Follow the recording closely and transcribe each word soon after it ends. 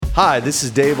Hi, this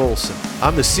is Dave Olson.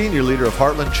 I'm the senior leader of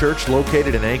Heartland Church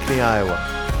located in Ankeny, Iowa.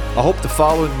 I hope the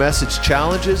following message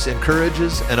challenges,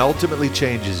 encourages, and ultimately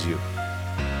changes you.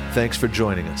 Thanks for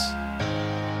joining us.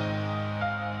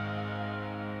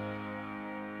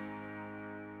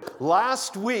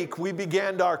 Last week, we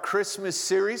began our Christmas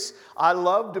series. I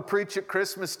love to preach at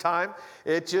Christmas time.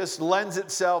 It just lends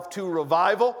itself to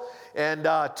revival and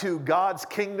to God's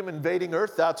kingdom invading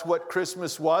earth. That's what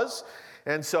Christmas was.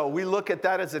 And so we look at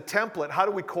that as a template. How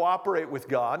do we cooperate with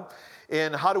God?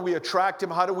 And how do we attract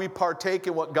Him? How do we partake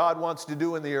in what God wants to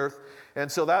do in the earth?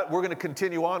 And so that we're going to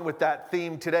continue on with that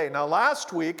theme today. Now,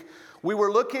 last week, we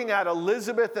were looking at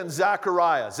Elizabeth and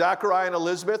Zachariah. Zachariah and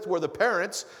Elizabeth were the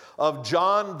parents of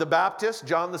John the Baptist,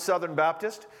 John the Southern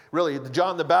Baptist, really,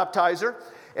 John the Baptizer.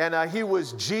 And he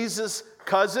was Jesus'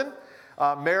 cousin.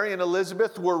 Mary and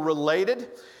Elizabeth were related.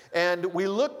 And we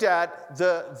looked at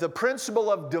the principle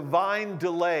of divine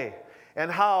delay and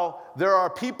how there are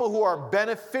people who are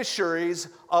beneficiaries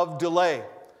of delay.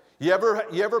 You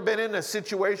ever been in a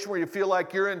situation where you feel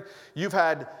like you've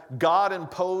had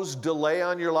God-imposed delay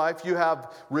on your life? You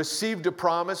have received a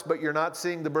promise, but you're not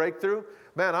seeing the breakthrough?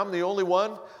 Man, I'm the only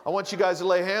one. I want you guys to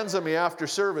lay hands on me after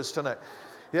service tonight.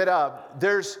 Yet,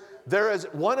 there is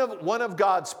one of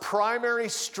God's primary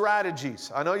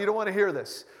strategies. I know you don't want to hear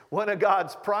this. One of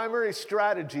God's primary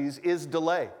strategies is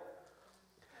delay.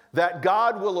 That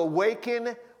God will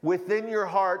awaken within your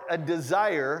heart a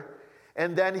desire,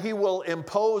 and then He will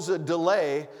impose a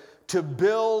delay to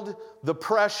build the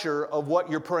pressure of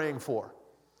what you're praying for.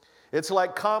 It's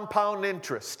like compound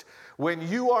interest. When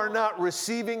you are not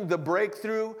receiving the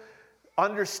breakthrough,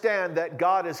 understand that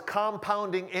God is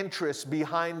compounding interest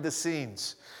behind the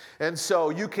scenes. And so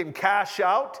you can cash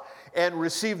out and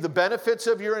receive the benefits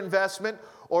of your investment,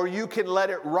 or you can let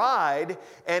it ride,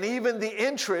 and even the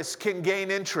interest can gain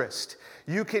interest.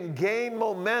 You can gain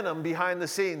momentum behind the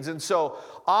scenes. And so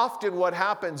often what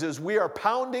happens is we are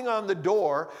pounding on the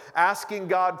door, asking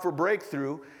God for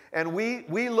breakthrough, and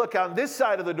we look on this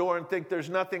side of the door and think there's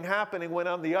nothing happening, when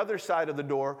on the other side of the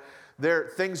door,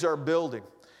 things are building.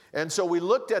 And so we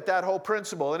looked at that whole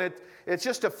principle, and it's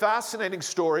just a fascinating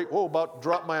story. Oh, about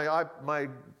dropped my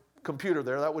computer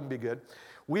there. That wouldn't be good.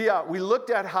 We looked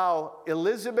at how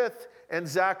Elizabeth and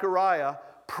Zachariah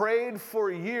prayed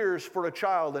for years for a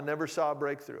child and never saw a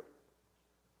breakthrough.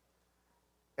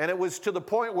 And it was to the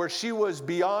point where she was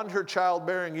beyond her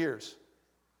childbearing years.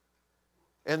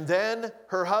 And then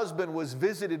her husband was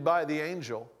visited by the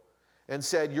angel and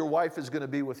said, "Your wife is going to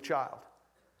be with child."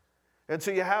 And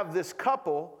so you have this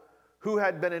couple who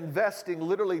had been investing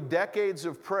literally decades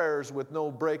of prayers with no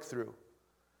breakthrough.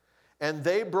 And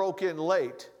they broke in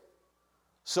late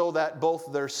so that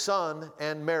both their son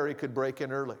and Mary could break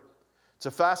in early. It's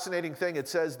a fascinating thing. It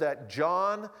says that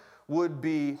John would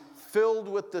be filled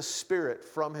with the Spirit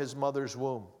from his mother's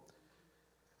womb.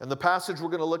 And the passage we're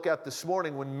going to look at this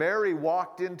morning, when Mary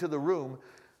walked into the room,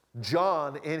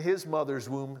 John in his mother's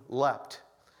womb leapt.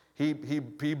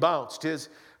 He bounced.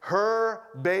 Her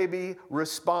baby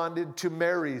responded to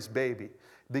Mary's baby,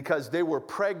 because they were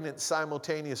pregnant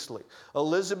simultaneously.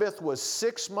 Elizabeth was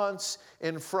 6 months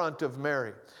in front of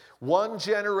Mary. One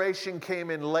generation came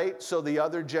in late so the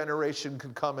other generation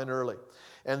could come in early.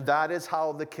 And that is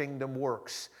how the kingdom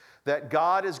works. That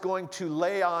God is going to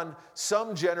lay on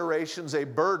some generations a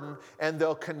burden, and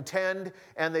they'll contend,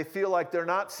 and they feel like they're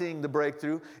not seeing the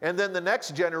breakthrough. And then the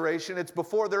next generation, it's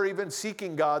before they're even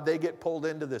seeking God, they get pulled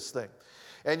into this thing.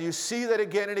 And you see that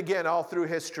again and again all through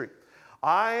history.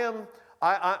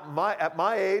 At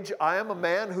my age, I am a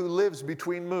man who lives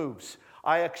between moves.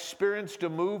 I experienced a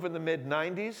move in the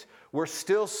mid-90s. We're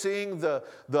still seeing the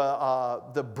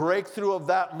breakthrough of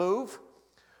that move,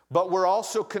 but we're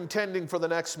also contending for the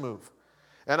next move.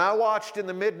 And I watched in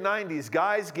the mid-90s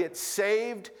guys get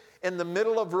saved in the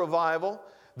middle of revival.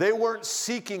 They weren't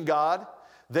seeking God.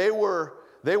 They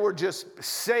were just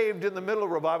saved in the middle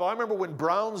of revival. I remember when the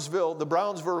Brownsville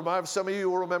revival, some of you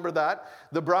will remember that.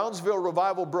 The Brownsville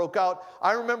revival broke out.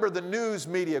 I remember the news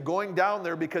media going down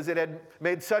there because it had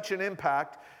made such an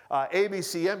impact.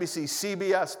 ABC, NBC,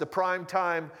 CBS, the prime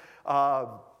time,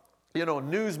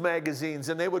 news magazines,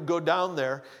 and they would go down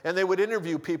there and they would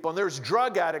interview people. And there's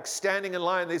drug addicts standing in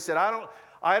line. They said,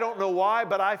 I don't know why,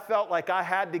 but I felt like I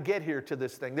had to get here to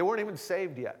this thing. They weren't even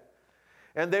saved yet.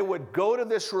 And they would go to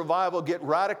this revival, get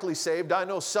radically saved. I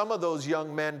know some of those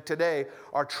young men today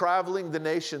are traveling the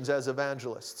nations as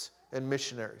evangelists and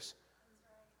missionaries.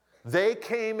 They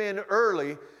came in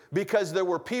early because there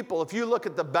were people, if you look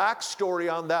at the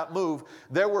backstory on that move,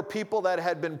 there were people that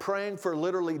had been praying for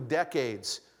literally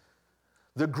decades.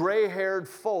 The gray-haired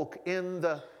folk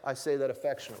I say that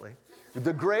affectionately,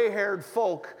 The gray-haired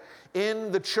folk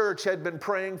in the church had been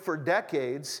praying for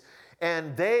decades,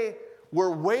 and they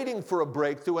were waiting for a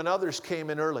breakthrough, and others came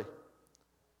in early.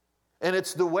 And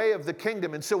it's the way of the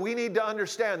kingdom. And so we need to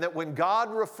understand that when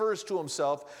God refers to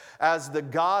himself as the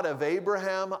God of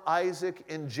Abraham, Isaac,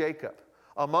 and Jacob,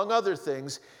 among other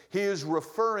things, he is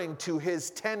referring to his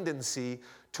tendency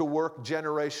to work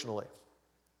generationally.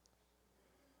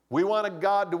 We wanted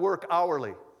God to work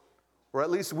hourly, or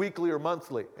at least weekly or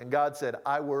monthly. And God said,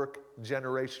 I work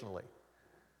generationally.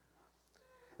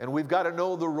 And we've got to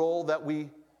know the role that we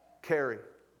carry.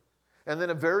 And in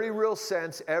a very real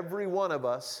sense, every one of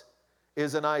us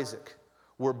is an Isaac.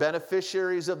 We're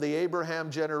beneficiaries of the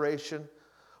Abraham generation,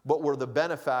 but we're the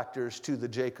benefactors to the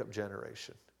Jacob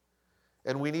generation.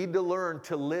 And we need to learn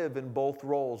to live in both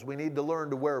roles. We need to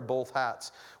learn to wear both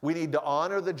hats. We need to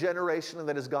honor the generation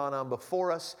that has gone on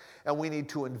before us, and we need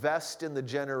to invest in the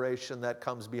generation that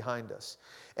comes behind us.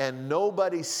 And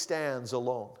nobody stands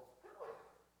alone.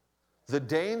 The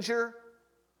danger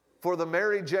for the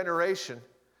married generation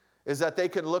is that they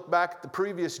can look back at the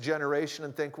previous generation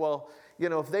and think, well, you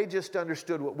know, if they just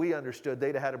understood what we understood,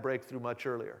 they'd have had a breakthrough much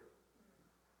earlier.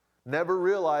 Never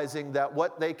realizing that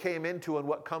what they came into and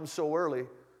what comes so early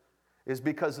is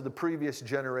because of the previous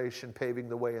generation paving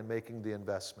the way and making the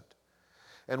investment.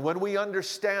 And when we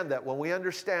understand that,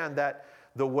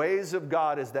 the ways of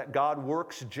God is that God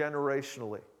works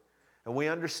generationally, and we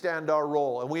understand our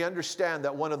role, and we understand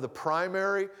that one of the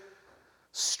primary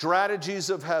strategies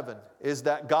of heaven is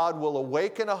that God will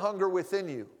awaken a hunger within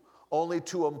you only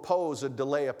to impose a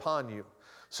delay upon you,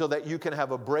 so that you can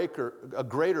have a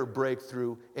greater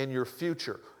breakthrough in your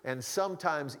future, and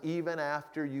sometimes even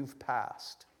after you've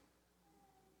passed.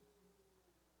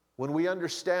 When we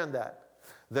understand that,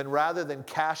 then rather than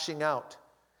cashing out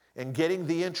and getting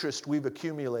the interest we've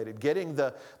accumulated, getting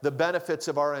the benefits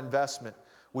of our investment,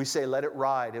 we say, let it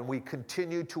ride, and we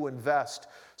continue to invest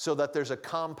so that there's a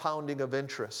compounding of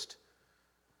interest.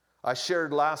 I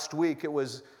shared last week, it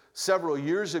was several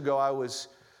years ago, I was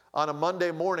on a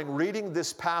Monday morning reading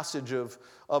this passage of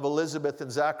Elizabeth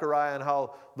and Zechariah, and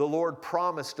how the Lord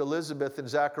promised Elizabeth and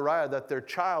Zechariah that their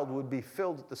child would be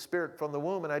filled with the Spirit from the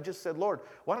womb. And I just said, Lord,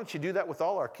 why don't you do that with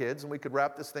all our kids, and we could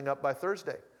wrap this thing up by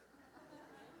Thursday?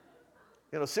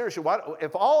 You know, seriously,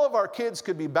 if all of our kids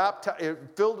could be baptized,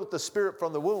 filled with the Spirit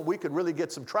from the womb, we could really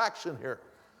get some traction here.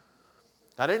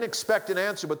 I didn't expect an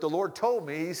answer, but the Lord told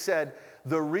me, he said,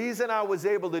 the reason I was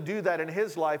able to do that in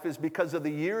his life is because of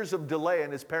the years of delay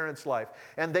in his parents' life.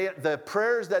 And the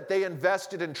prayers that they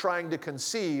invested in trying to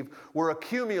conceive were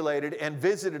accumulated and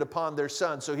visited upon their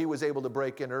son, so he was able to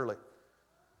break in early.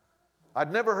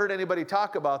 I'd never heard anybody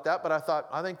talk about that, but I thought,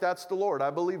 I think that's the Lord.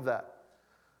 I believe that.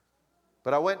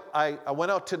 But I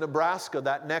went out to Nebraska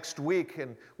that next week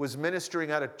and was ministering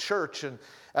at a church. And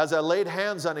as I laid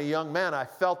hands on a young man, I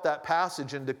felt that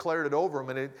passage and declared it over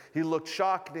him. And he looked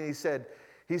shocked, and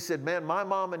he said, man, my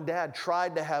mom and dad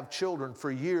tried to have children for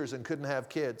years and couldn't have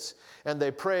kids. And they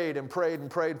prayed and prayed and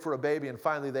prayed for a baby, and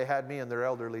finally they had me in their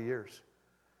elderly years.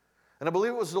 And I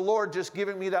believe it was the Lord just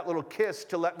giving me that little kiss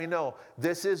to let me know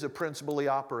this is a principle he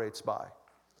operates by.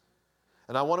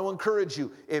 And I want to encourage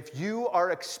you, if you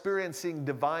are experiencing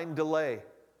divine delay,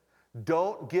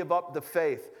 don't give up the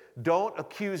faith. Don't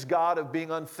accuse God of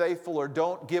being unfaithful, or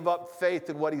don't give up faith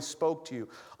in what he spoke to you.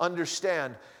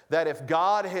 Understand that if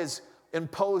God has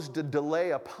imposed a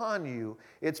delay upon you,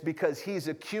 it's because he's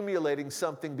accumulating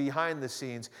something behind the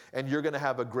scenes, and you're going to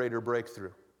have a greater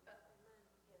breakthrough.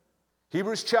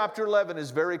 Hebrews chapter 11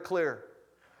 is very clear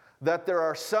that there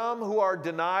are some who are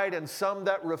denied and some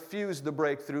that refuse the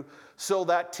breakthrough, so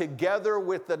that together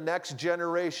with the next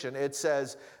generation, it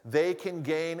says, they can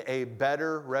gain a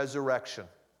better resurrection.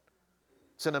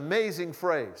 It's an amazing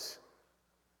phrase.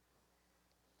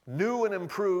 New and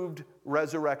improved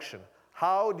resurrection.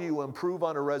 How do you improve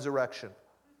on a resurrection?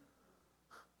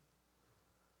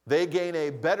 They gain a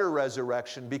better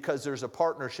resurrection because there's a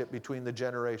partnership between the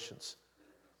generations.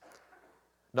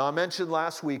 Now, I mentioned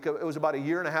last week, it was about a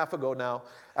year and a half ago now,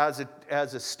 as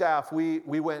a staff, we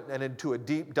went into a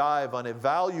deep dive on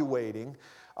evaluating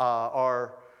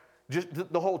the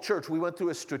whole church. We went through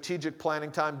a strategic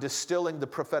planning time, distilling the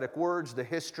prophetic words, the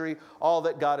history, all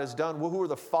that God has done. Who were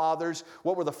the fathers?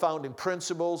 What were the founding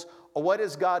principles? What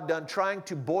has God done? Trying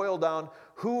to boil down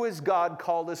who has God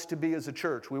called us to be as a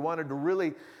church. We wanted to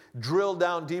really drill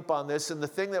down deep on this, and the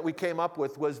thing that we came up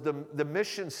with was the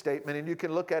mission statement, and you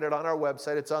can look at it on our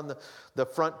website. It's on the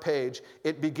front page.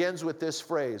 It begins with this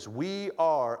phrase: we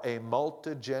are a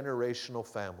multi-generational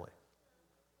family.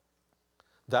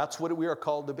 That's what we are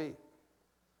called to be.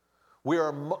 We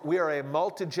are a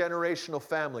multi-generational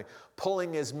family,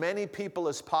 pulling as many people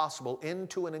as possible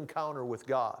into an encounter with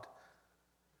God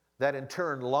that in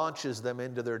turn launches them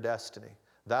into their destiny.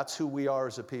 That's who we are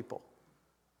as a people.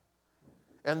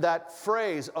 And that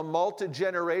phrase, a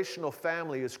multi-generational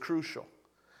family, is crucial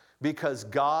because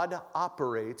God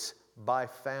operates by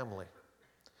family.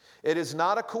 It is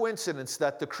not a coincidence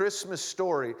that the Christmas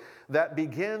story that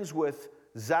begins with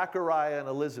Zachariah and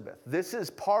Elizabeth, this is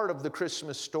part of the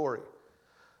Christmas story.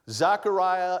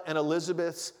 Zachariah and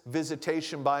Elizabeth's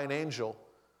visitation by an angel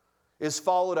is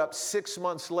followed up 6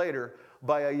 months later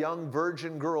by a young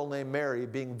virgin girl named Mary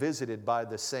being visited by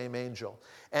the same angel.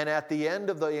 And at the end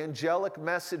of the angelic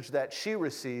message that she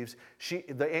receives,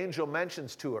 the angel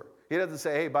mentions to her. He doesn't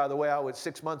say, hey, by the way,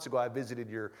 6 months ago I visited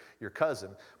your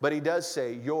cousin. But he does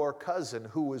say, your cousin,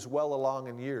 who is well along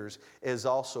in years, is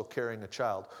also carrying a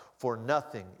child. For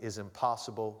nothing is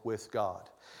impossible with God.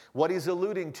 What he's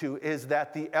alluding to is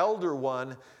that the elder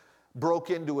one broke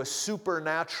into a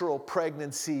supernatural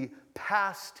pregnancy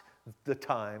past the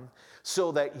time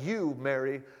so that you,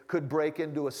 Mary, could break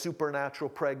into a supernatural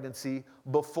pregnancy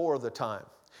before the time.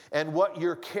 And what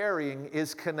you're carrying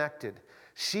is connected.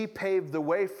 She paved the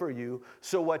way for you,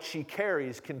 so what she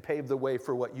carries can pave the way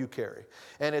for what you carry.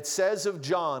 And it says of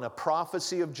John, a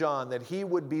prophecy of John, that he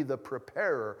would be the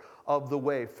preparer of the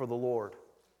way for the Lord.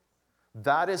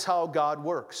 That is how God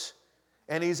works.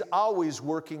 And he's always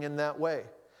working in that way.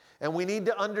 And we need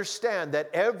to understand that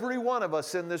every one of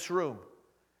us in this room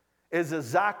is a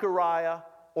Zachariah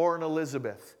or an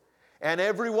Elizabeth. And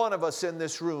every one of us in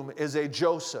this room is a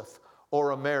Joseph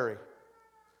or a Mary.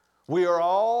 We are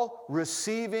all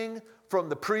receiving from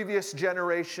the previous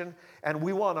generation, and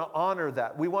we want to honor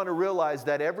that. We want to realize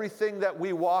that everything that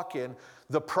we walk in,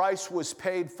 the price was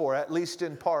paid for, at least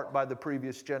in part, by the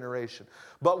previous generation.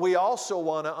 But we also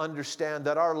want to understand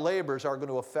that our labors are going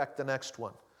to affect the next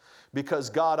one, because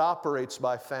God operates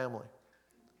by family.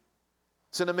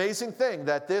 It's an amazing thing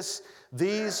that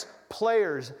these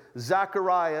players,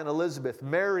 Zachariah and Elizabeth,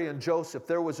 Mary and Joseph,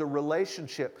 there was a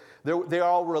relationship. They're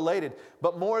all related.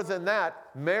 But more than that,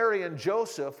 Mary and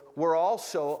Joseph were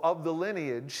also of the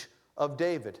lineage of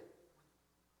David.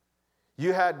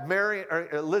 You had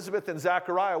Elizabeth and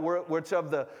Zachariah, which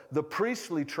of the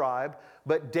priestly tribe,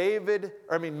 but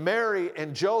Mary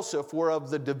and Joseph were of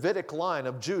the Davidic line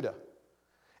of Judah.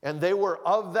 And they were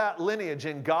of that lineage,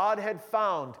 and God had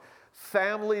found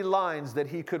family lines that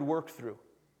he could work through.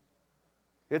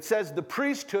 It says the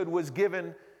priesthood was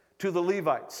given to the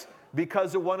Levites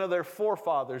because of one of their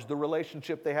forefathers, the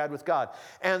relationship they had with God.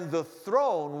 And the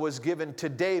throne was given to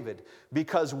David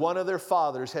because one of their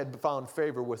fathers had found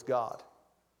favor with God.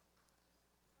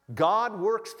 God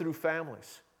works through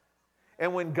families.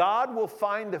 And when God will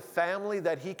find a family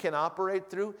that he can operate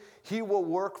through, he will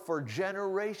work for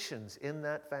generations in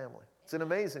that family. It's an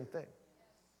amazing thing.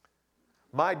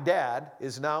 My dad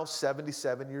is now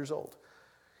 77 years old.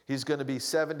 He's going to be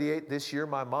 78 this year.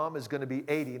 My mom is going to be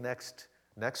 80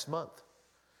 next month.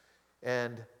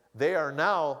 And they are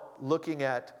now looking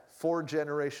at 4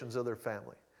 generations of their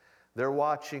family. They're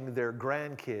watching their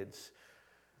grandkids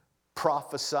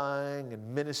prophesying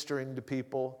and ministering to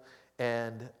people.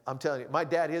 And I'm telling you, my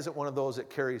dad isn't one of those that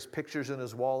carries pictures in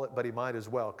his wallet, but he might as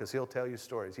well, because he'll tell you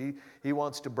stories. He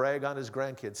wants to brag on his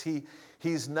grandkids.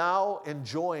 He's now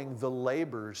enjoying the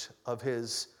labors of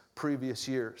his previous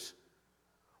years.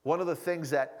 One of the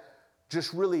things that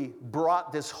just really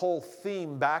brought this whole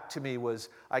theme back to me was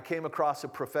I came across a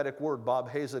prophetic word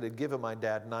Bob Hazlett had given my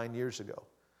dad 9 years ago.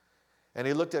 And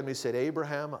he looked at me and said,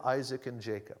 Abraham, Isaac, and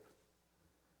Jacob.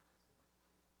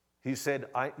 He said,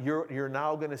 you're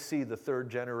now going to see the 3rd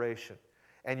generation,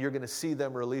 and you're going to see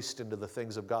them released into the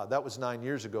things of God. That was 9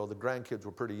 years ago. The grandkids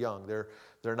were pretty young.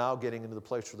 They're now getting into the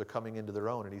place where they're coming into their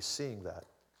own, and he's seeing that.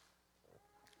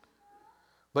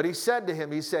 But he said to him,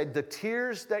 the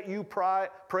tears that you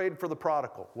prayed for the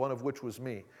prodigal, one of which was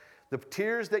me, the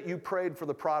tears that you prayed for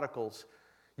the prodigals,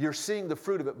 you're seeing the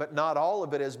fruit of it, but not all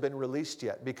of it has been released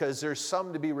yet, because there's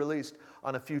some to be released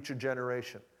on a future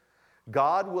generation.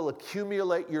 God will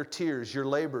accumulate your tears, your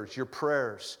labors, your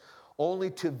prayers,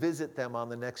 only to visit them on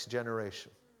the next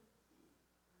generation.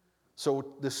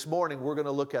 So this morning, we're going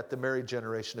to look at the married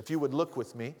generation. If you would look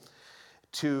with me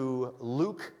to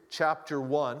Luke chapter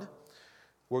 1.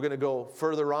 We're going to go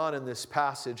further on in this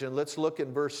passage, and let's look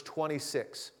in verse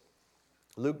 26.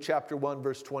 Luke chapter 1,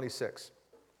 verse 26.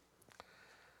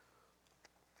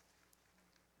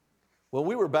 When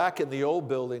we were back in the old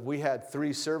building, we had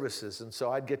 3 services, and so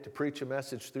I'd get to preach a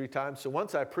message 3 times. So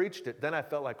once I preached it, then I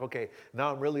felt like, okay,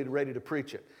 now I'm really ready to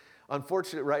preach it.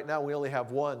 Unfortunately, right now we only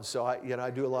have 1, so I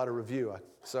do a lot of review.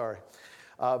 Sorry.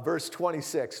 Verse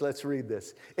 26, let's read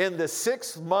this. In the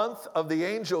 6th month of the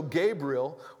angel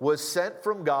Gabriel was sent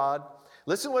from God.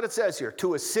 Listen what it says here.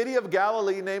 To a city of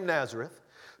Galilee named Nazareth,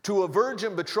 to a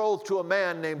virgin betrothed to a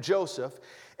man named Joseph,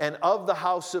 and of the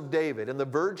house of David. And the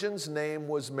virgin's name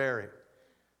was Mary.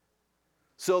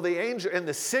 So the angel, in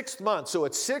the 6th month, so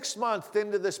it's 6 months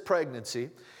into this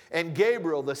pregnancy, and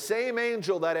Gabriel, the same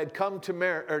angel that had come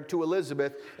to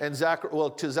Elizabeth and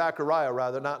to Zachariah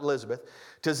rather, not Elizabeth,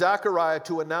 to Zachariah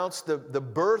to announce the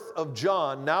birth of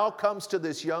John, now comes to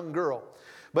this young girl.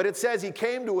 But it says he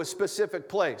came to a specific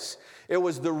place. It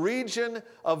was the region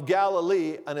of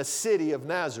Galilee and a city of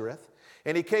Nazareth.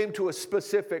 And he came to a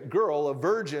specific girl, a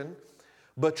virgin,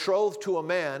 betrothed to a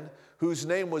man whose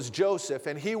name was Joseph,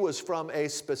 and he was from a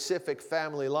specific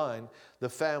family line, the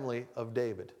family of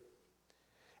David.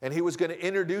 And he was going to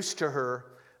introduce to her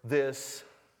this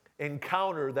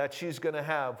encounter that she's going to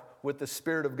have with the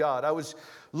Spirit of God. I was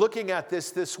looking at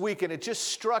this week, and it just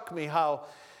struck me how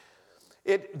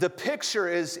the picture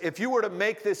is, if you were to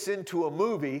make this into a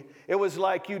movie, it was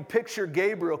like you'd picture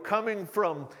Gabriel coming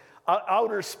from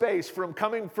outer space,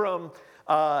 coming from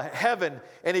heaven,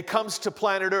 and he comes to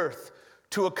planet Earth,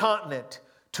 to a continent,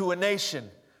 to a nation,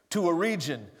 to a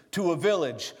region, to a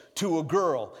village, to a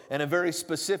girl, and a very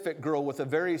specific girl with a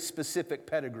very specific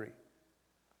pedigree.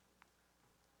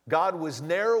 God was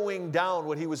narrowing down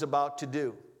what he was about to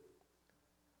do.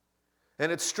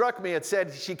 And it struck me, it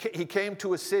said he came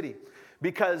to a city,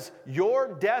 because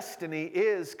your destiny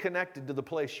is connected to the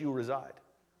place you reside.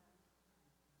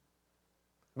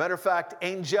 Matter of fact,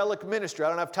 angelic ministry, I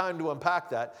don't have time to unpack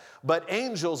that, but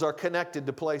angels are connected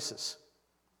to places.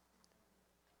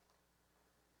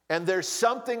 And there's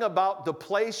something about the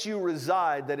place you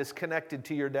reside that is connected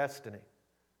to your destiny.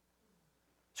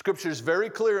 Scripture is very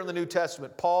clear in the New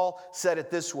Testament. Paul said it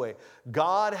this way: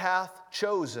 God hath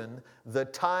chosen the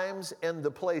times and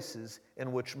the places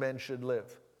in which men should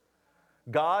live.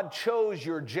 God chose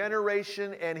your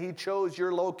generation and he chose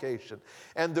your location.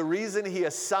 And the reason he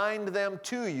assigned them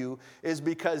to you is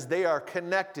because they are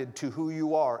connected to who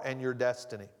you are and your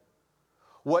destiny.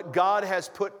 What God has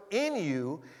put in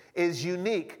you is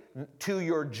unique to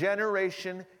your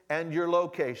generation and your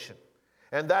location.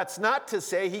 And that's not to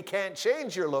say he can't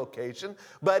change your location,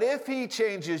 but if he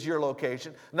changes your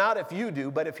location, not if you do,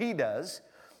 but if he does,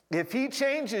 if he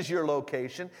changes your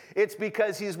location, it's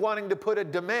because he's wanting to put a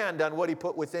demand on what he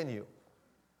put within you.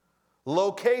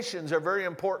 Locations are very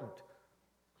important.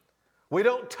 We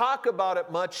don't talk about it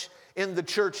much in the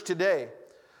church today,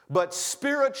 but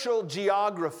spiritual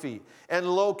geography and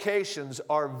locations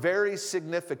are very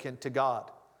significant to God.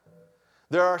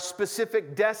 There are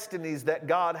specific destinies that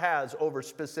God has over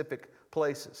specific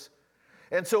places.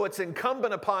 And so it's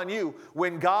incumbent upon you,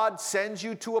 when God sends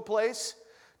you to a place,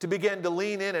 to begin to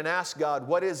lean in and ask God,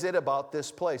 what is it about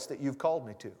this place that you've called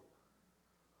me to?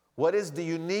 What is the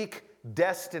unique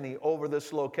destiny over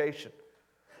this location?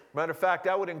 Matter of fact,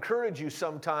 I would encourage you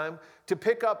sometime to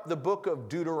pick up the book of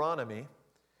Deuteronomy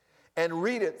and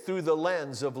read it through the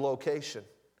lens of location.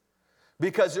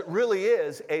 Because it really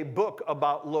is a book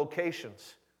about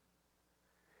locations.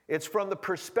 It's from the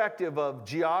perspective of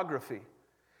geography.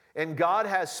 And God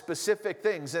has specific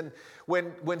things. And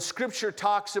when Scripture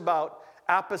talks about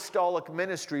apostolic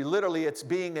ministry, literally it's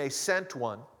being a sent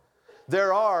one.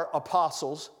 There are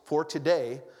apostles for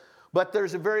today, but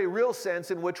there's a very real sense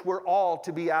in which we're all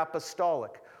to be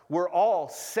apostolic. We're all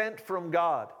sent from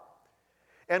God.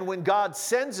 And when God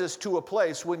sends us to a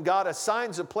place, when God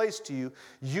assigns a place to you,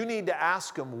 you need to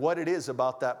ask Him what it is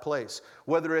about that place.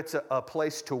 Whether it's a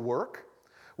place to work,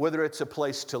 whether it's a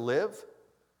place to live,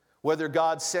 whether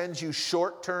God sends you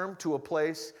short-term to a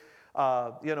place,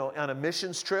 on a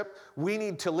missions trip, we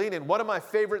need to lean in. One of my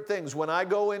favorite things, when I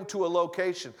go into a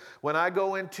location, when I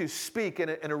go in to speak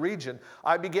in a region,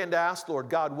 I begin to ask, Lord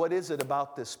God, what is it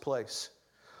about this place?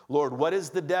 Lord, what is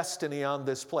the destiny on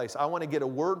this place? I want to get a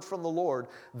word from the Lord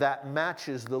that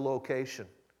matches the location.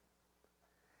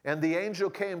 And the angel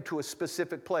came to a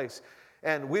specific place.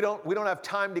 And we don't have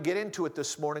time to get into it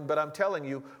this morning, but I'm telling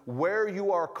you, where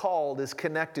you are called is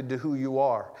connected to who you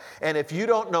are. And if you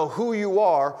don't know who you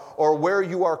are or where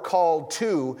you are called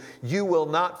to, you will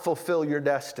not fulfill your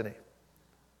destiny.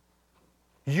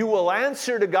 You will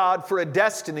answer to God for a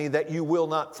destiny that you will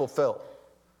not fulfill.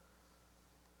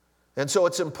 And so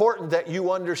it's important that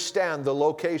you understand the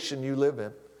location you live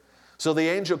in. So the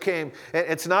angel came, and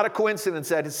it's not a coincidence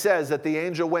that it says that the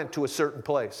angel went to a certain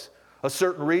place, a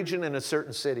certain region and a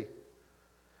certain city.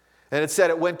 And it said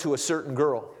it went to a certain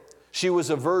girl. She was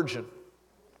a virgin.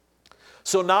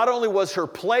 So not only was her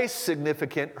place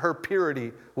significant, her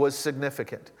purity was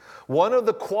significant. One of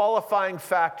the qualifying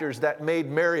factors that made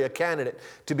Mary a candidate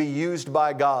to be used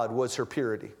by God was her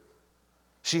purity.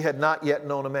 She had not yet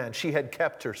known a man. She had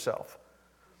kept herself.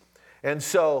 And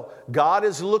so God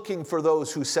is looking for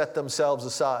those who set themselves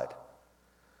aside.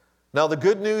 Now the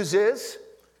good news is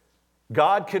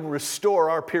God can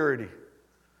restore our purity.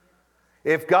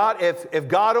 If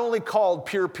God only called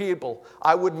pure people,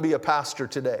 I wouldn't be a pastor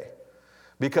today.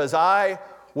 Because I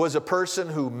was a person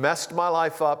who messed my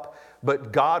life up,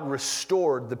 but God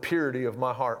restored the purity of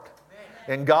my heart.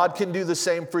 And God can do the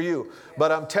same for you.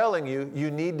 But I'm telling you,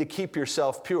 you need to keep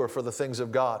yourself pure for the things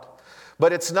of God.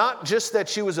 But it's not just that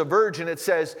she was a virgin. It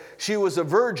says she was a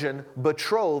virgin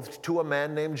betrothed to a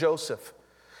man named Joseph.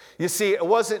 You see, it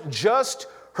wasn't just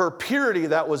her purity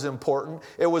that was important.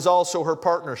 It was also her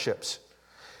partnerships.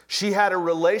 She had a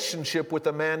relationship with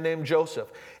a man named Joseph.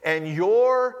 And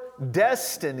your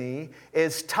destiny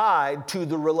is tied to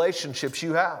the relationships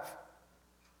you have.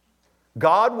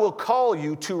 God will call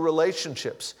you to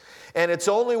relationships. And it's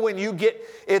only when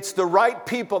it's the right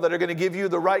people that are going to give you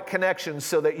the right connections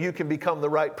so that you can become the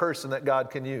right person that God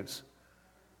can use.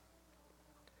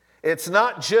 It's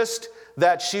not just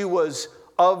that she was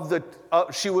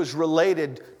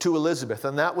related to Elizabeth,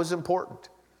 and that was important.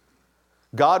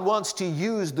 God wants to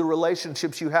use the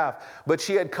relationships you have, but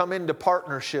she had come into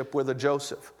partnership with a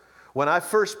Joseph. When I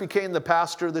first became the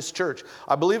pastor of this church,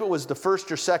 I believe it was the first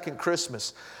or second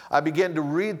Christmas, I began to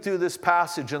read through this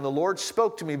passage, and the Lord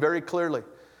spoke to me very clearly.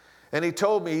 And He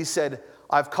told me, He said,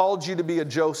 I've called you to be a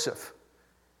Joseph.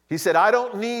 He said, I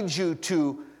don't need you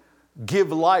to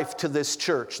give life to this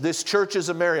church. This church is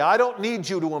a Mary. I don't need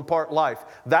you to impart life.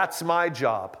 That's my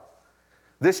job.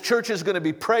 This church is going to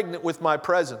be pregnant with my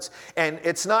presence. And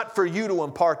it's not for you to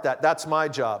impart that. That's my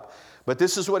job. But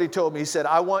this is what He told me. He said,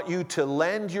 I want you to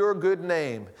lend your good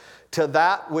name to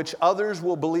that which others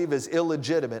will believe is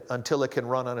illegitimate until it can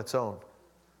run on its own.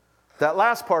 That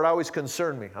last part always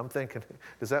concerned me. I'm thinking,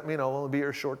 does that mean I'll only be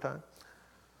here a short time?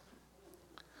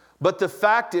 But the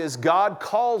fact is, God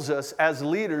calls us as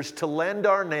leaders to lend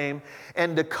our name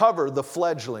and to cover the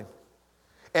fledgling.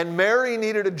 And Mary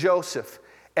needed a Joseph.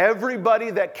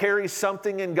 Everybody that carries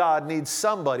something in God needs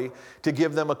somebody to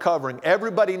give them a covering.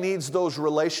 Everybody needs those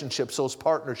relationships, those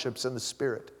partnerships in the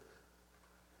Spirit.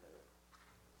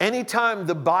 Anytime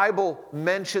the Bible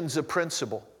mentions a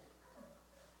principle,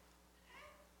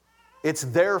 it's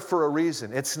there for a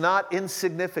reason. It's not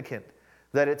insignificant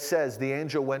that it says the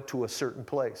angel went to a certain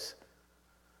place,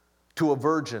 to a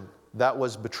virgin that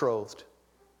was betrothed.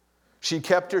 She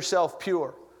kept herself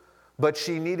pure, but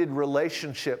she needed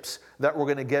relationships that were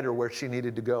going to get her where she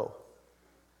needed to go.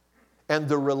 And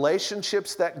the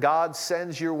relationships that God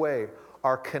sends your way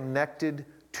are connected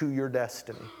to your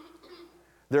destiny.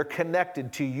 They're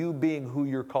connected to you being who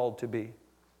you're called to be.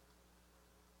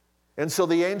 And so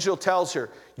the angel tells her,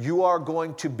 you are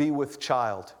going to be with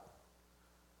child.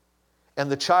 And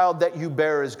the child that you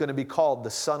bear is going to be called the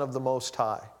Son of the Most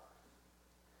High.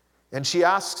 And she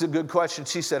asks a good question.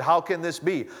 She said, how can this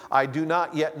be? I do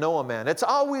not yet know a man. It's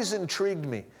always intrigued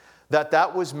me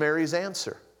that was Mary's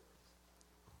answer.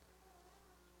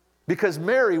 Because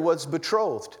Mary was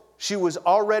betrothed. She was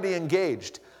already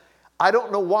engaged. I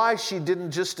don't know why she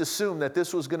didn't just assume that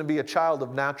this was going to be a child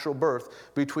of natural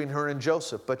birth between her and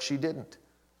Joseph, but she didn't.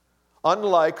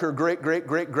 Unlike her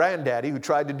great-great-great-granddaddy who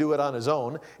tried to do it on his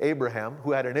own, Abraham,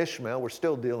 who had an Ishmael, we're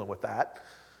still dealing with that.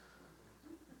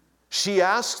 She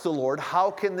asks the Lord,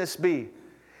 how can this be?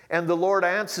 And the Lord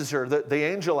answers her, the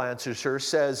angel answers her,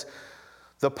 says,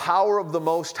 the power of the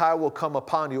Most High will come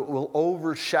upon you, it will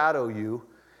overshadow you,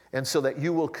 and so that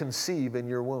you will conceive in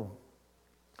your womb.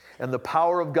 And the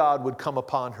power of God would come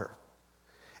upon her.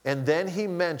 And then he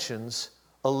mentions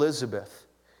Elizabeth.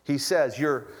 He says,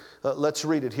 let's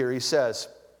read it here. He says,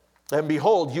 and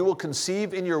behold, you will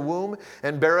conceive in your womb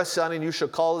and bear a son, and you shall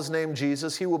call his name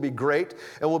Jesus. He will be great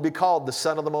and will be called the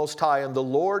Son of the Most High. And the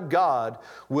Lord God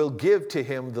will give to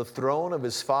him the throne of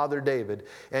his father David,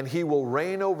 and he will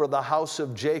reign over the house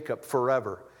of Jacob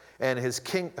forever. And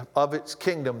of its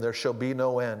kingdom there shall be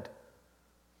no end.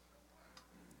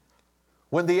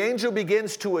 When the angel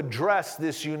begins to address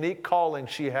this unique calling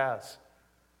she has,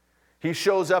 he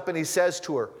shows up and he says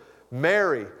to her,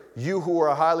 Mary, you who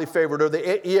are highly favored, or the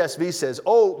ESV says,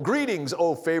 oh, greetings,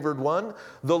 O favored one,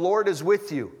 the Lord is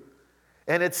with you.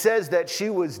 And it says that she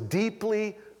was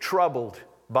deeply troubled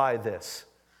by this.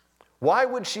 Why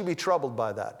would she be troubled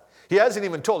by that? He hasn't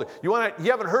even told her. You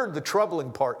haven't heard the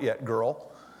troubling part yet,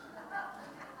 girl.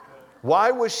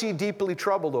 Why was she deeply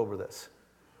troubled over this?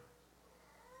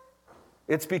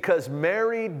 It's because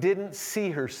Mary didn't see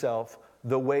herself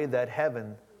the way that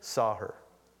heaven saw her.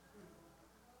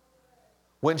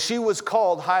 When she was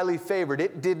called highly favored,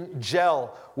 it didn't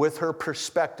gel with her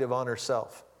perspective on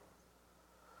herself.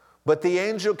 But the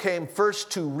angel came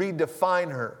first to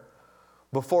redefine her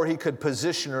before he could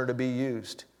position her to be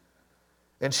used.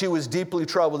 And she was deeply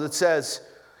troubled.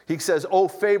 He says, "O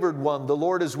favored one, the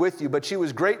Lord is with you." But she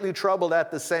was greatly troubled at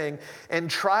the saying and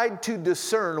tried to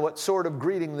discern what sort of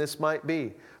greeting this might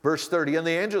be. Verse 30, and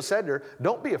the angel said to her,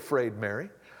 "Don't be afraid,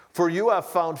 Mary, for you have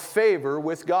found favor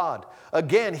with God."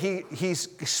 Again, he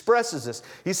expresses this.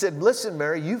 He said, "Listen,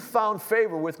 Mary, you found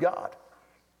favor with God.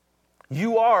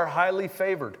 You are highly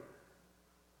favored."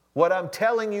 What I'm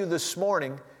telling you this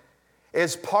morning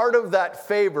is part of that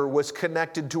favor was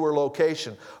connected to her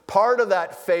location. Part of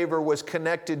that favor was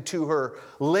connected to her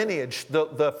lineage,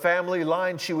 the family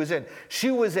line she was in.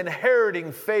 She was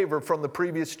inheriting favor from the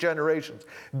previous generations,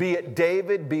 be it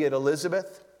David, be it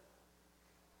Elizabeth.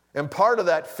 And part of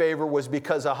that favor was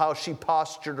because of how she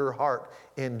postured her heart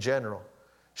in general.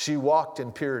 She walked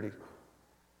in purity.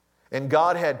 And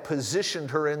God had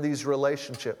positioned her in these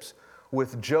relationships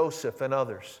with Joseph and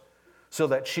others so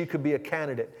that she could be a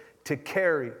candidate to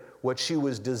carry what she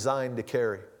was designed to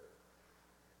carry.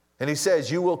 And he says,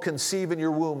 "You will conceive in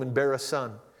your womb and bear a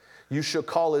son. You shall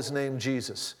call his name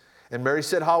Jesus." And Mary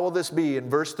said, "How will this be?" In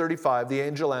verse 35, the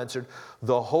angel answered,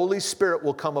 "The Holy Spirit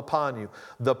will come upon you.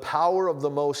 The power of the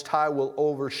Most High will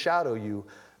overshadow you.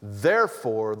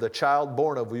 Therefore, the child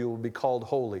born of you will be called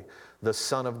holy, the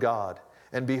Son of God.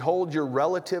 And behold, your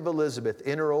relative Elizabeth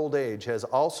in her old age has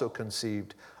also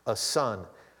conceived a son.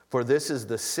 For this is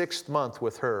the 6th month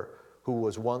with her who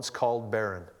was once called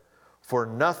barren. For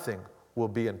nothing will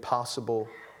be impossible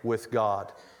with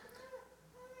God."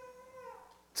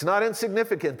 It's not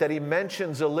insignificant that he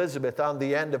mentions Elizabeth on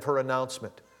the end of her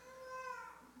announcement,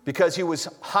 because he was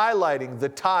highlighting the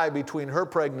tie between her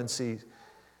pregnancy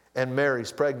and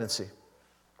Mary's pregnancy.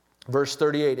 Verse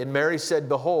 38, and Mary said,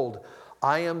 "Behold,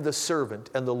 I am the servant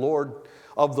and the Lord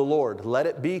of the Lord. Let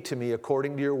it be to me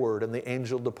according to your word." And the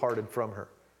angel departed from her.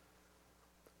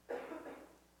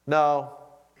 Now,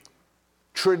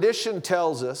 tradition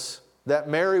tells us that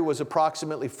Mary was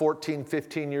approximately 14,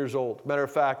 15 years old. Matter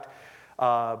of fact,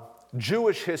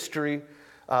 Jewish history,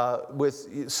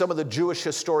 with some of the Jewish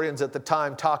historians at the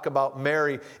time, talk about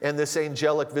Mary and this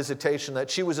angelic visitation, that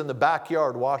she was in the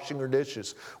backyard washing her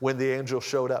dishes when the angel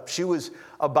showed up. She was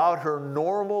about her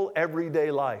normal, everyday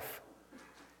life.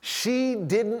 She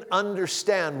didn't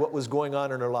understand what was going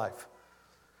on in her life.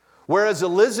 Whereas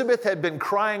Elizabeth had been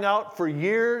crying out for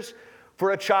years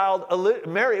for a child,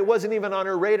 Mary, it wasn't even on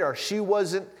her radar. She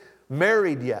wasn't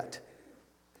married yet.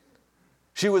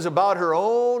 She was about her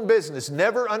own business,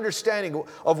 never understanding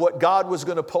of what God was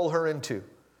going to pull her into.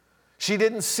 She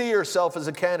didn't see herself as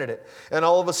a candidate. And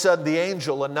all of a sudden, the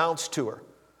angel announced to her.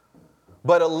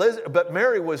 But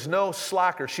Mary was no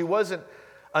slacker. She wasn't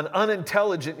an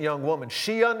unintelligent young woman.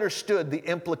 She understood the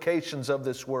implications of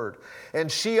this word.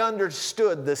 And she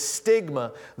understood the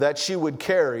stigma that she would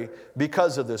carry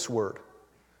because of this word.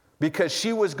 Because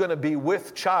she was going to be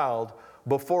with child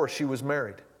before she was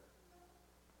married.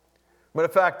 Matter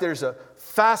of fact, there's a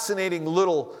fascinating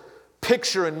little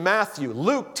picture in Matthew.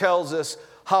 Luke tells us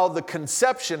how the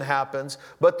conception happens,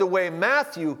 but the way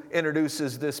Matthew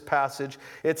introduces this passage,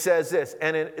 it says this,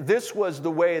 and this was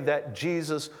the way that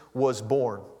Jesus was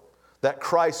born, that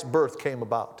Christ's birth came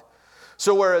about.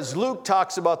 So whereas Luke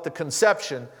talks about the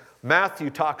conception, Matthew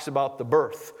talks about the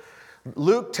birth.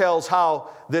 Luke tells how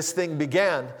this thing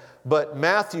began, but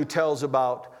Matthew tells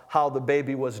about how the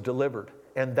baby was delivered.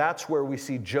 And that's where we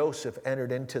see Joseph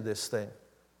entered into this thing.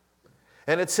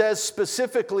 And it says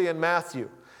specifically in Matthew,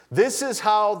 this is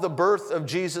how the birth of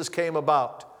Jesus came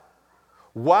about.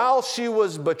 While she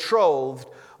was betrothed,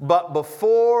 but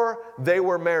before they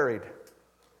were married.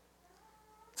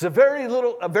 It's a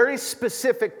very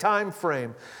specific time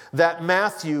frame that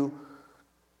Matthew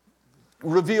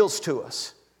reveals to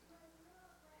us.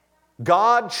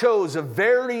 God chose a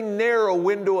very narrow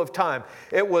window of time.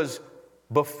 It was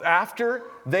after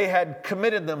they had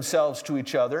committed themselves to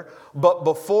each other, but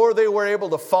before they were able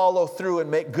to follow through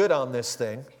and make good on this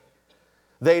thing.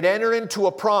 They'd enter into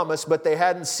a promise, but they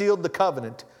hadn't sealed the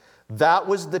covenant. That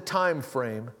was the time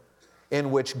frame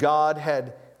in which God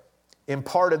had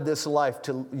imparted this life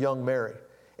to young Mary.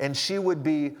 And she would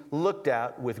be looked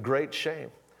at with great shame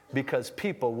because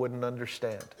people wouldn't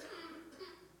understand.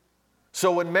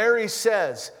 So when Mary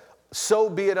says, "So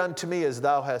be it unto me as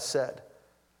thou hast said,"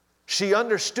 she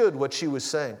understood what she was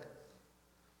saying.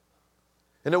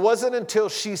 And it wasn't until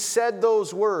she said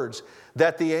those words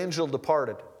that the angel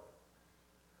departed.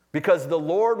 Because the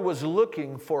Lord was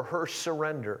looking for her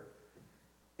surrender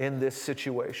in this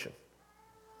situation.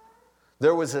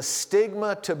 There was a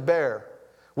stigma to bear.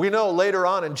 We know later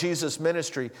on in Jesus'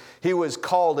 ministry, he was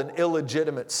called an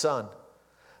illegitimate son.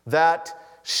 That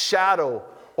shadow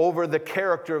over the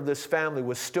character of this family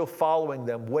was still following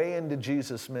them way into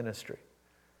Jesus' ministry.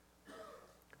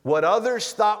 What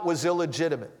others thought was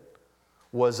illegitimate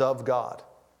was of God.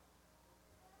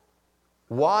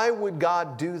 Why would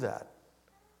God do that?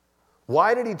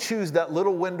 Why did he choose that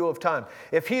little window of time?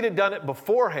 If he'd have done it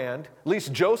beforehand, at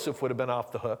least Joseph would have been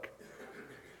off the hook.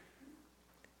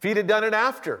 If he'd have done it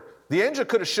after, the angel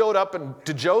could have showed up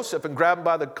to Joseph and grabbed him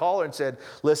by the collar and said,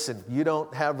 listen, you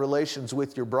don't have relations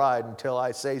with your bride until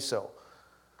I say so.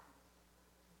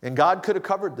 And God could have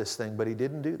covered this thing, but he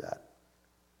didn't do that.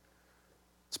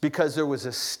 It's because there was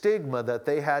a stigma that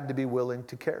they had to be willing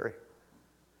to carry.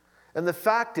 And the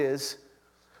fact is,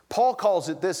 Paul calls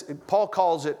it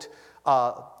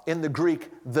in the Greek,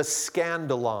 the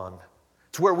scandalon.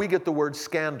 It's where we get the word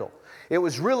scandal. It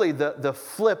was really the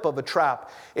flip of a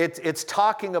trap. It's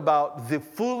talking about the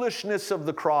foolishness of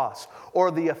the cross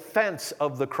or the offense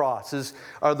of the cross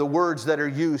are the words that are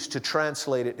used to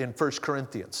translate it in 1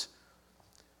 Corinthians.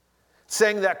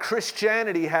 Saying that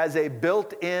Christianity has a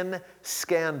built-in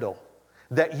scandal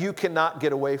that you cannot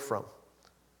get away from.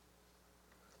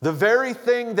 The very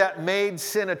thing that made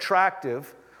sin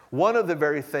attractive, one of the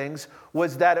very things,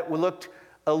 was that it looked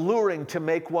alluring to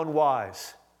make one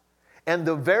wise. And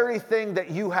the very thing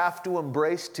that you have to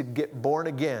embrace to get born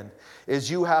again is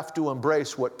you have to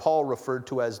embrace what Paul referred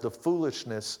to as the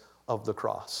foolishness of the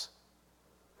cross.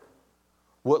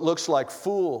 What looks like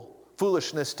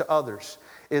foolishness to others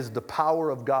is the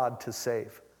power of God to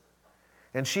save.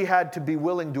 And she had to be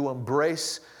willing to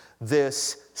embrace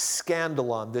this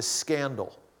scandalon, this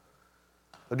scandal.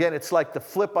 Again, it's like the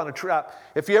flip on a trap.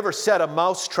 If you ever set a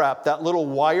mouse trap, that little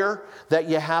wire that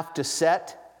you have to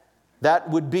set, that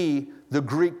would be the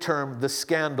Greek term, the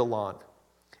scandalon.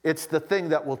 It's the thing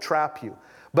that will trap you.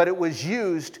 But it was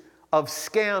used of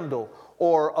scandal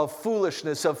or of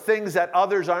foolishness, of things that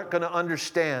others aren't going to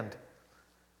understand.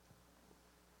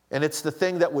 And it's the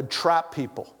thing that would trap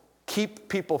people, keep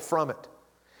people from it.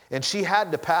 And she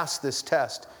had to pass this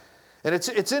test. And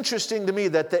it's interesting to me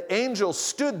that the angel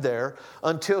stood there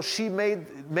until she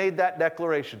made that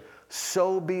declaration.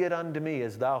 So be it unto me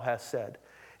as thou hast said.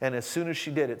 And as soon as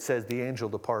she did, it says the angel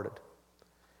departed.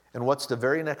 And what's the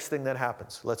very next thing that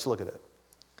happens? Let's look at it.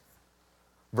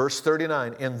 Verse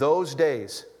 39, in those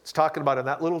days, it's talking about in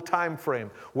that little time frame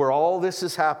where all this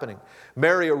is happening,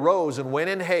 Mary arose and went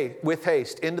with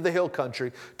haste into the hill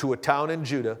country to a town in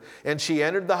Judah, and she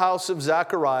entered the house of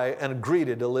Zechariah and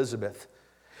greeted Elizabeth.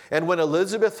 And when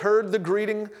Elizabeth heard the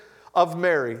greeting of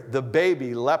Mary, the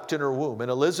baby leapt in her womb, and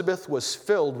Elizabeth was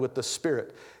filled with the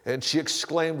Spirit. And she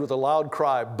exclaimed with a loud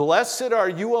cry, blessed are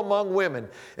you among women,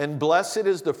 and blessed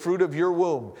is the fruit of your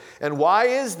womb. And why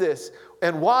is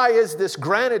this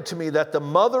granted to me, that the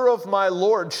mother of my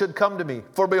Lord should come to me?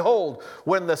 For behold,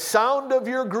 when the sound of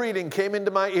your greeting came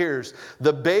into my ears,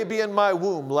 the baby in my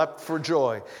womb leapt for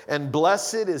joy. And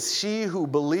blessed is she who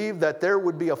believed that there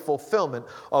would be a fulfillment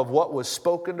of what was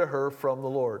spoken to her from the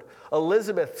Lord.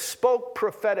 Elizabeth spoke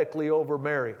prophetically over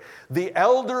Mary. The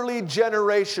elderly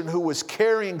generation who was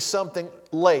carrying something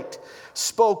late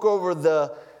spoke over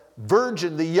the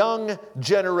virgin, the young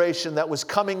generation that was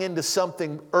coming into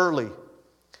something early.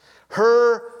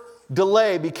 Her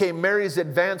delay became Mary's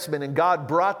advancement, and God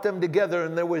brought them together,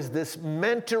 and there was this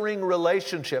mentoring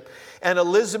relationship. And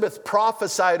Elizabeth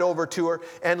prophesied over to her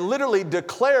and literally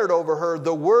declared over her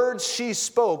the words she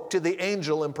spoke to the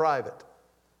angel in private.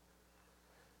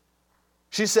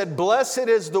 She said, blessed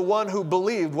is the one who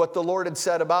believed what the Lord had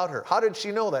said about her. How did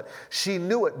she know that? She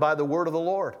knew it by the word of the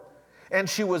Lord. And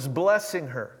she was blessing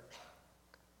her.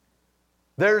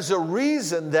 There's a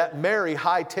reason that Mary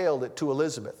hightailed it to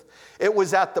Elizabeth. It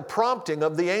was at the prompting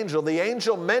of the angel. The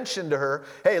angel mentioned to her,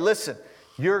 hey, listen,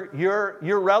 your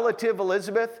relative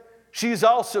Elizabeth, she's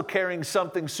also carrying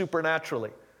something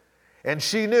supernaturally. And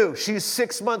she knew, she's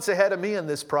 6 months ahead of me in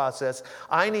this process.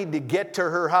 I need to get to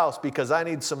her house because I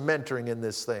need some mentoring in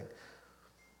this thing.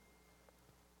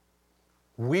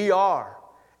 We are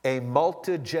a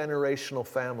multi-generational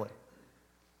family.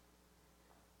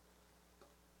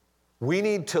 We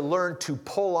need to learn to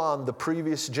pull on the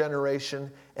previous generation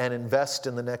and invest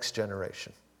in the next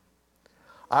generation.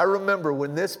 I remember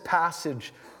when this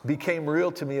passage became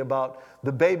real to me about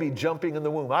the baby jumping in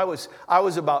the womb. I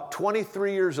was about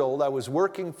 23 years old. I was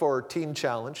working for Teen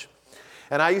Challenge.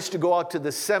 And I used to go out to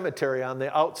the cemetery on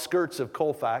the outskirts of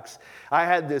Colfax. I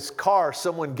had this car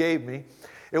someone gave me.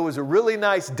 It was a really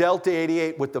nice Delta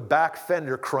 88 with the back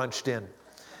fender crunched in.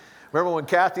 Remember when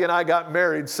Kathy and I got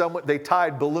married, they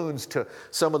tied balloons to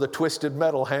some of the twisted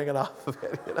metal hanging off of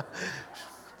it. You know?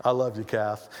 I love you,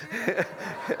 Kath.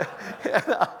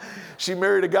 She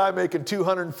married a guy making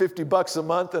 $250 a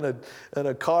month and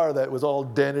a car that was all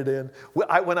dented in.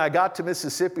 When I got to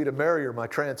Mississippi to marry her, my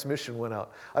transmission went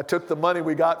out. I took the money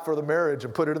we got for the marriage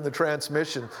and put it in the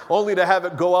transmission, only to have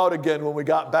it go out again when we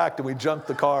got back and we junked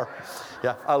the car.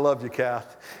 Yeah, I love you,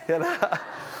 Kath.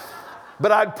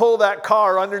 But I'd pull that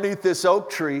car underneath this oak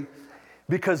tree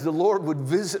because the Lord would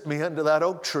visit me under that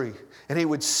oak tree and He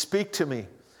would speak to me.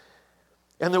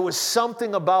 And there was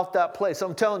something about that place.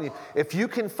 I'm telling you, if you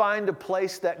can find a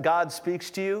place that God speaks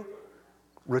to you,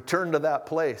 return to that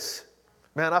place.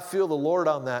 Man, I feel the Lord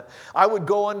on that. I would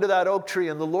go under that oak tree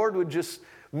and the Lord would just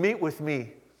meet with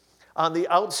me on the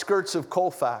outskirts of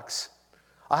Colfax.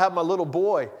 I have my little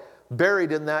boy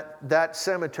buried in that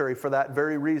cemetery for that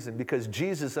very reason, because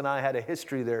Jesus and I had a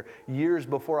history there years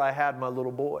before I had my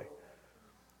little boy.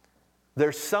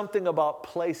 There's something about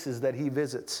places that He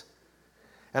visits.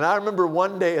 And I remember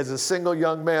one day as a single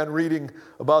young man reading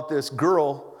about this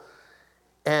girl,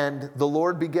 and the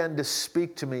Lord began to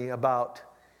speak to me about,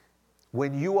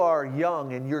 when you are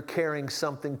young and you're carrying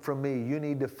something from me, you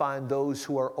need to find those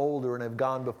who are older and have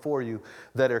gone before you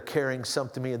that are carrying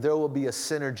something to me. And there will be a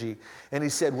synergy. And He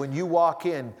said, when you walk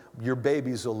in, your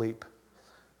babies will leap.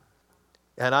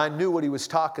 And I knew what He was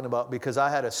talking about because I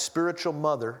had a spiritual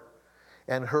mother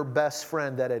and her best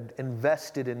friend that had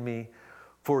invested in me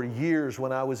for years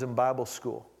when I was in Bible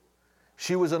school.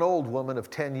 She was an old woman of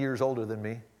 10 years older than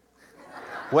me.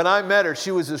 When I met her,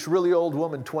 she was this really old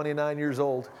woman, 29 years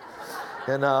old.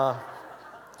 And,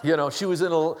 she was in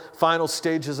the final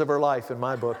stages of her life in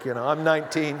my book. I'm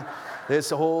 19,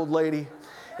 this old lady.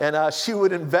 And she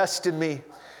would invest in me.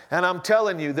 And I'm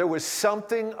telling you, there was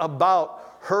something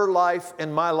about her life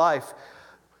and my life.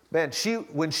 Man,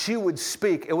 when she would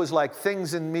speak, it was like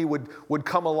things in me would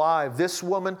come alive. This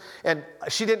woman, and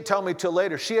she didn't tell me till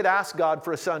later, she had asked God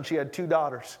for a son. She had 2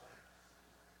 daughters.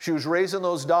 She was raising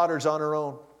those daughters on her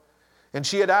own. And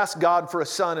she had asked God for a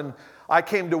son, and I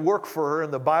came to work for her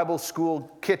in the Bible school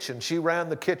kitchen. She ran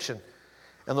the kitchen.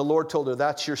 And the Lord told her,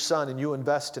 that's your son, and you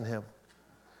invest in him.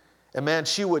 And man,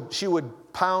 she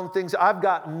would pound things. I've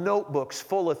got notebooks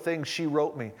full of things she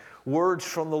wrote me, words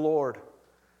from the Lord.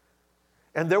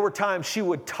 And there were times she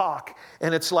would talk,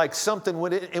 and it's like something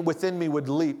within me would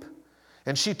leap.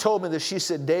 And she told me this. She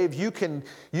said, Dave, you can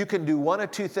do one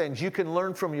of 2 things. You can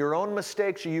learn from your own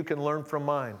mistakes, or you can learn from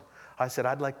mine. I said,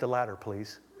 I'd like the latter,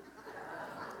 please.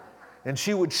 And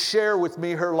she would share with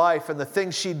me her life and the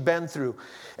things she'd been through.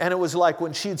 And it was like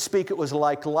when she'd speak, it was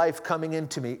like life coming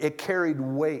into me. It carried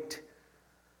weight.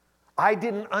 I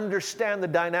didn't understand the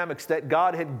dynamics that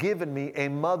God had given me a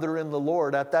mother in the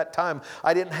Lord at that time.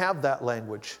 I didn't have that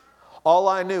language. All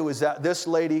I knew is that this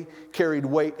lady carried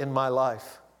weight in my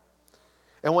life.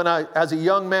 And when as a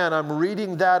young man, I'm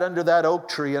reading that under that oak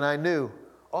tree, and I knew,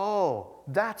 oh,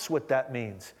 that's what that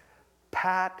means.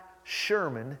 Pat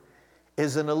Sherman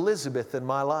is an Elizabeth in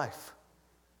my life.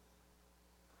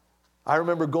 I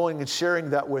remember going and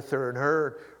sharing that with her,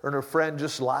 and her friend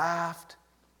just laughed.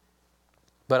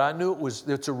 But I knew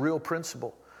it's a real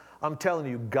principle. I'm telling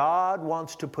you, God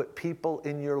wants to put people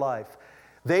in your life.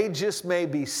 They just may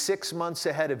be 6 months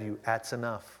ahead of you. That's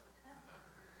enough.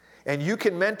 And you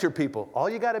can mentor people. All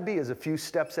you got to be is a few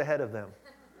steps ahead of them.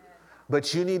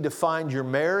 But you need to find your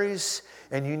Marys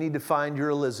and you need to find your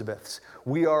Elizabeths.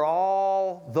 We are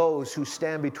all those who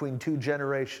stand between 2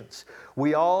 generations.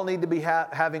 We all need to be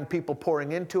having people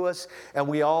pouring into us, and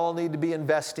we all need to be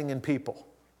investing in people.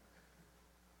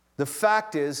 The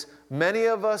fact is, many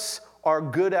of us are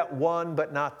good at one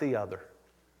but not the other.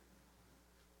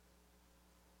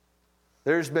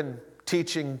 There's been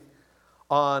teaching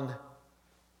on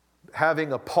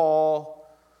having a Paul,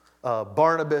 a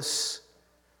Barnabas,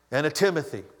 and a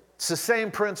Timothy. It's the same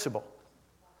principle.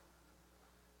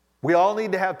 We all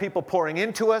need to have people pouring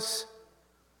into us.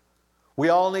 We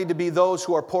all need to be those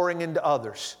who are pouring into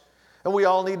others. And we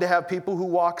all need to have people who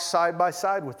walk side by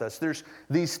side with us. There's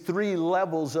these 3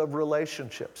 levels of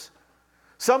relationships.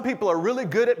 Some people are really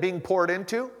good at being poured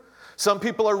into. Some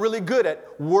people are really good at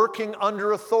working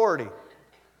under authority.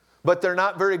 But they're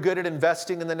not very good at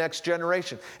investing in the next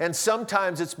generation. And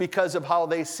sometimes it's because of how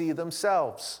they see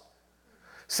themselves.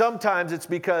 Sometimes it's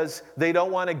because they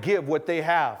don't want to give what they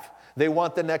have. They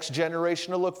want the next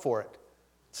generation to look for it.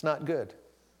 It's not good.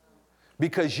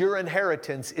 Because your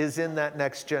inheritance is in that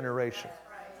next generation.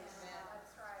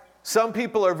 Some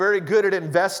people are very good at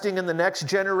investing in the next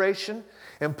generation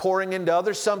and pouring into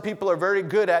others. Some people are very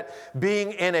good at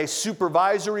being in a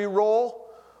supervisory role,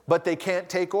 but they can't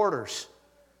take orders.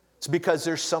 It's because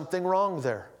there's something wrong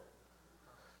there.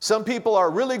 Some people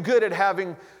are really good at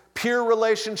having peer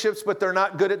relationships, but they're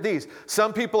not good at these.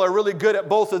 Some people are really good at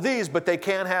both of these, but they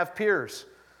can't have peers.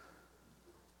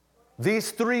 These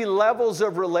three levels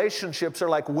of relationships are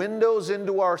like windows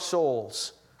into our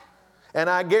souls. And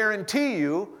I guarantee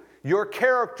you, your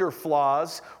character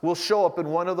flaws will show up in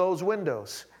one of those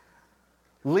windows.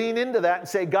 Lean into that and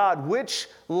say, God, which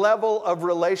level of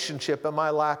relationship am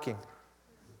I lacking?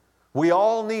 We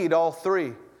all need all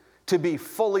three to be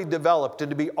fully developed and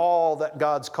to be all that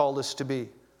God's called us to be.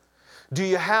 Do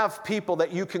you have people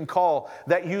that you can call,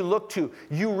 that you look to,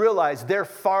 you realize they're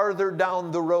farther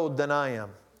down the road than I am?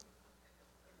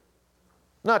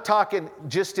 I'm not talking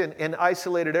just in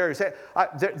isolated areas.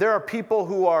 There are people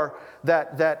who are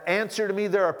that answer to me.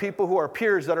 There are people who are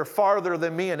peers that are farther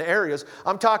than me in areas.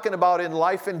 I'm talking about in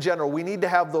life in general. We need to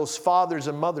have those fathers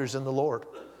and mothers in the Lord.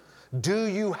 Do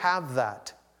you have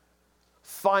that?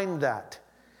 Find that.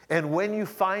 And when you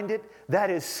find it, that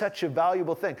is such a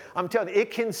valuable thing. I'm telling you, it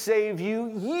can save you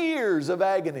years of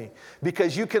agony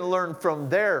because you can learn from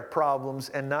their problems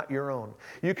and not your own.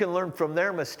 You can learn from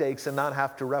their mistakes and not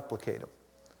have to replicate them.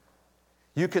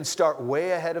 You can start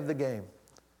way ahead of the game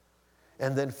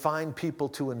and then find people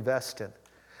to invest in.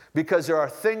 Because there are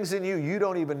things in you you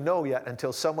don't even know yet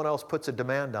until someone else puts a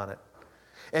demand on it.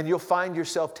 And you'll find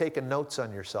yourself taking notes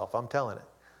on yourself. I'm telling it.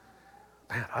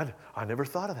 Man, I never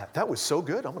thought of that. That was so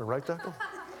good. I'm going to write that down.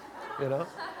 You know,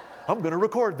 I'm going to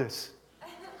record this.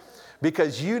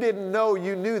 Because you didn't know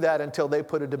you knew that until they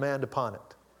put a demand upon it.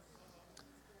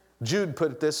 Jude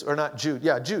put this, or not Jude.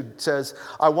 Yeah, Jude says,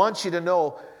 I want you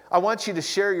to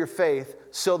share your faith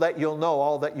so that you'll know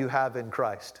all that you have in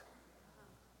Christ.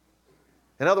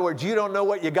 In other words, you don't know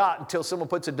what you got until someone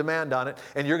puts a demand on it,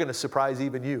 and you're going to surprise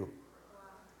even you.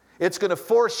 It's going to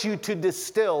force you to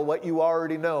distill what you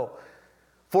already know.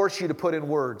 Force you to put in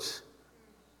words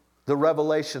the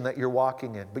revelation that you're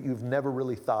walking in, but you've never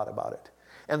really thought about it.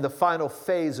 And the final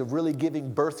phase of really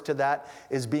giving birth to that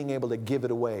is being able to give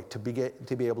it away, to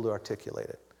be able to articulate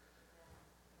it.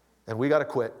 And we got to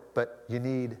quit, but you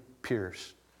need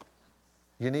peers.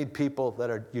 You need people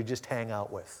that you just hang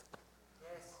out with.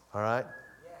 Yes. All right?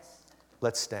 Yes.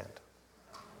 Let's stand.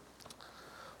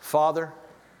 Father,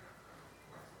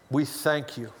 we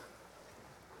thank you.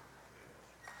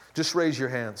 Just raise your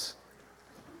hands.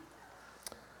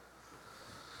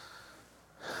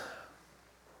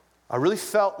 I really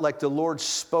felt like the Lord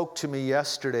spoke to me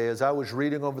yesterday as I was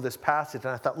reading over this passage,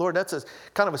 and I thought, Lord, that's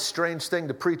kind of a strange thing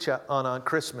to preach on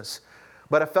Christmas.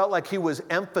 But I felt like He was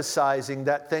emphasizing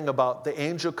that thing about the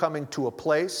angel coming to a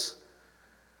place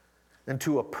and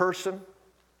to a person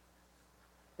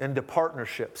and to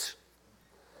partnerships.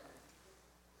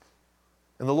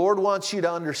 And the Lord wants you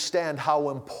to understand how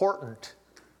important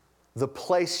the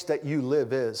place that you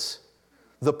live is.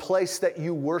 The place that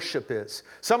you worship is.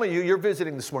 Some of you, you're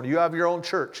visiting this morning. You have your own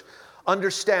church.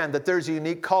 Understand that there's a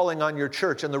unique calling on your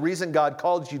church. And the reason God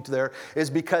called you there is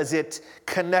because it's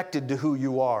connected to who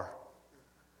you are.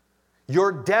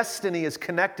 Your destiny is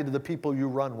connected to the people you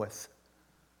run with.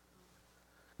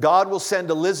 God will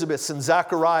send Elizabeths and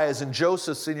Zacharias and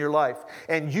Josephs in your life.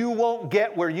 And you won't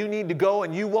get where you need to go,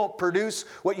 and you won't produce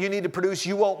what you need to produce.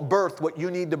 You won't birth what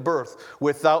you need to birth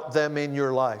without them in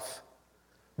your life.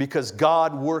 Because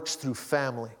God works through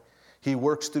family. He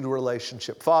works through the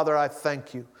relationship. Father, I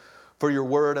thank you for your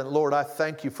word. And Lord, I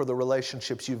thank you for the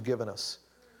relationships you've given us.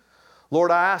 Lord,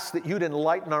 I ask that you'd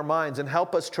enlighten our minds and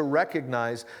help us to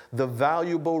recognize the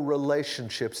valuable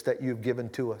relationships that you've given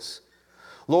to us.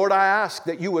 Lord, I ask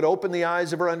that you would open the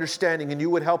eyes of our understanding and you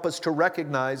would help us to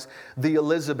recognize the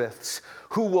Elizabeths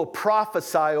who will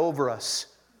prophesy over us.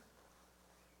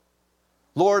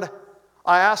 Lord,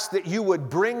 I ask that you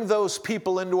would bring those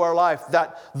people into our life,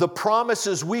 that the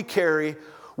promises we carry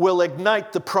will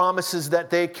ignite the promises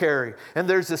that they carry. And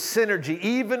there's a synergy.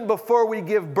 Even before we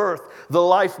give birth, the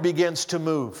life begins to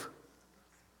move.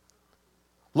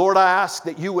 Lord, I ask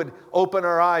that you would open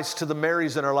our eyes to the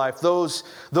Marys in our life, those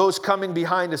coming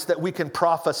behind us that we can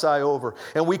prophesy over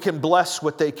and we can bless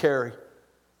what they carry.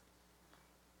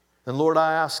 And Lord,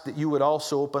 I ask that you would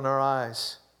also open our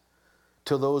eyes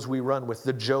to those we run with,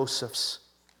 the Josephs.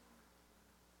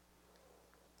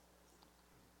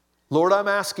 Lord, I'm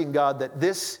asking, God, that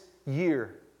this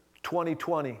year,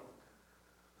 2020,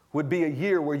 would be a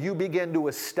year where you begin to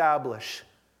establish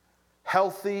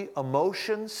healthy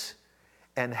emotions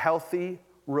and healthy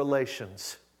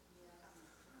relations.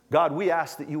 God, we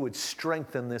ask that you would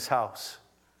strengthen this house,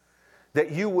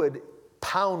 that you would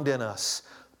pound in us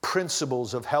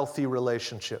principles of healthy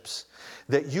relationships,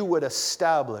 that you would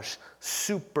establish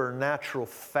supernatural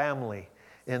family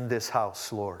in this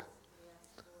house, Lord.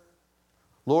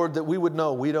 Lord, that we would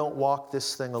know we don't walk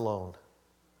this thing alone.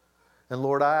 And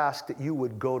Lord, I ask that you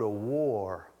would go to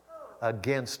war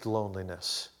against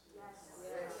loneliness.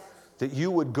 That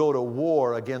you would go to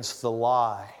war against the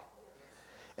lie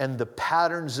and the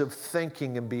patterns of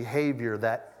thinking and behavior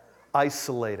that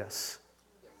isolate us.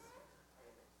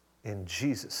 In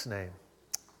Jesus' name,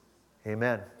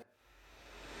 amen.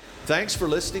 Thanks for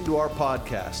listening to our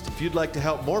podcast. If you'd like to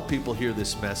help more people hear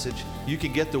this message, you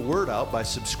can get the word out by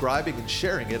subscribing and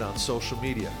sharing it on social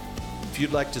media. If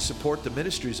you'd like to support the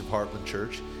ministries of Heartland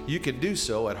Church, you can do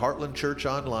so at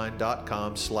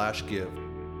heartlandchurchonline.com/give.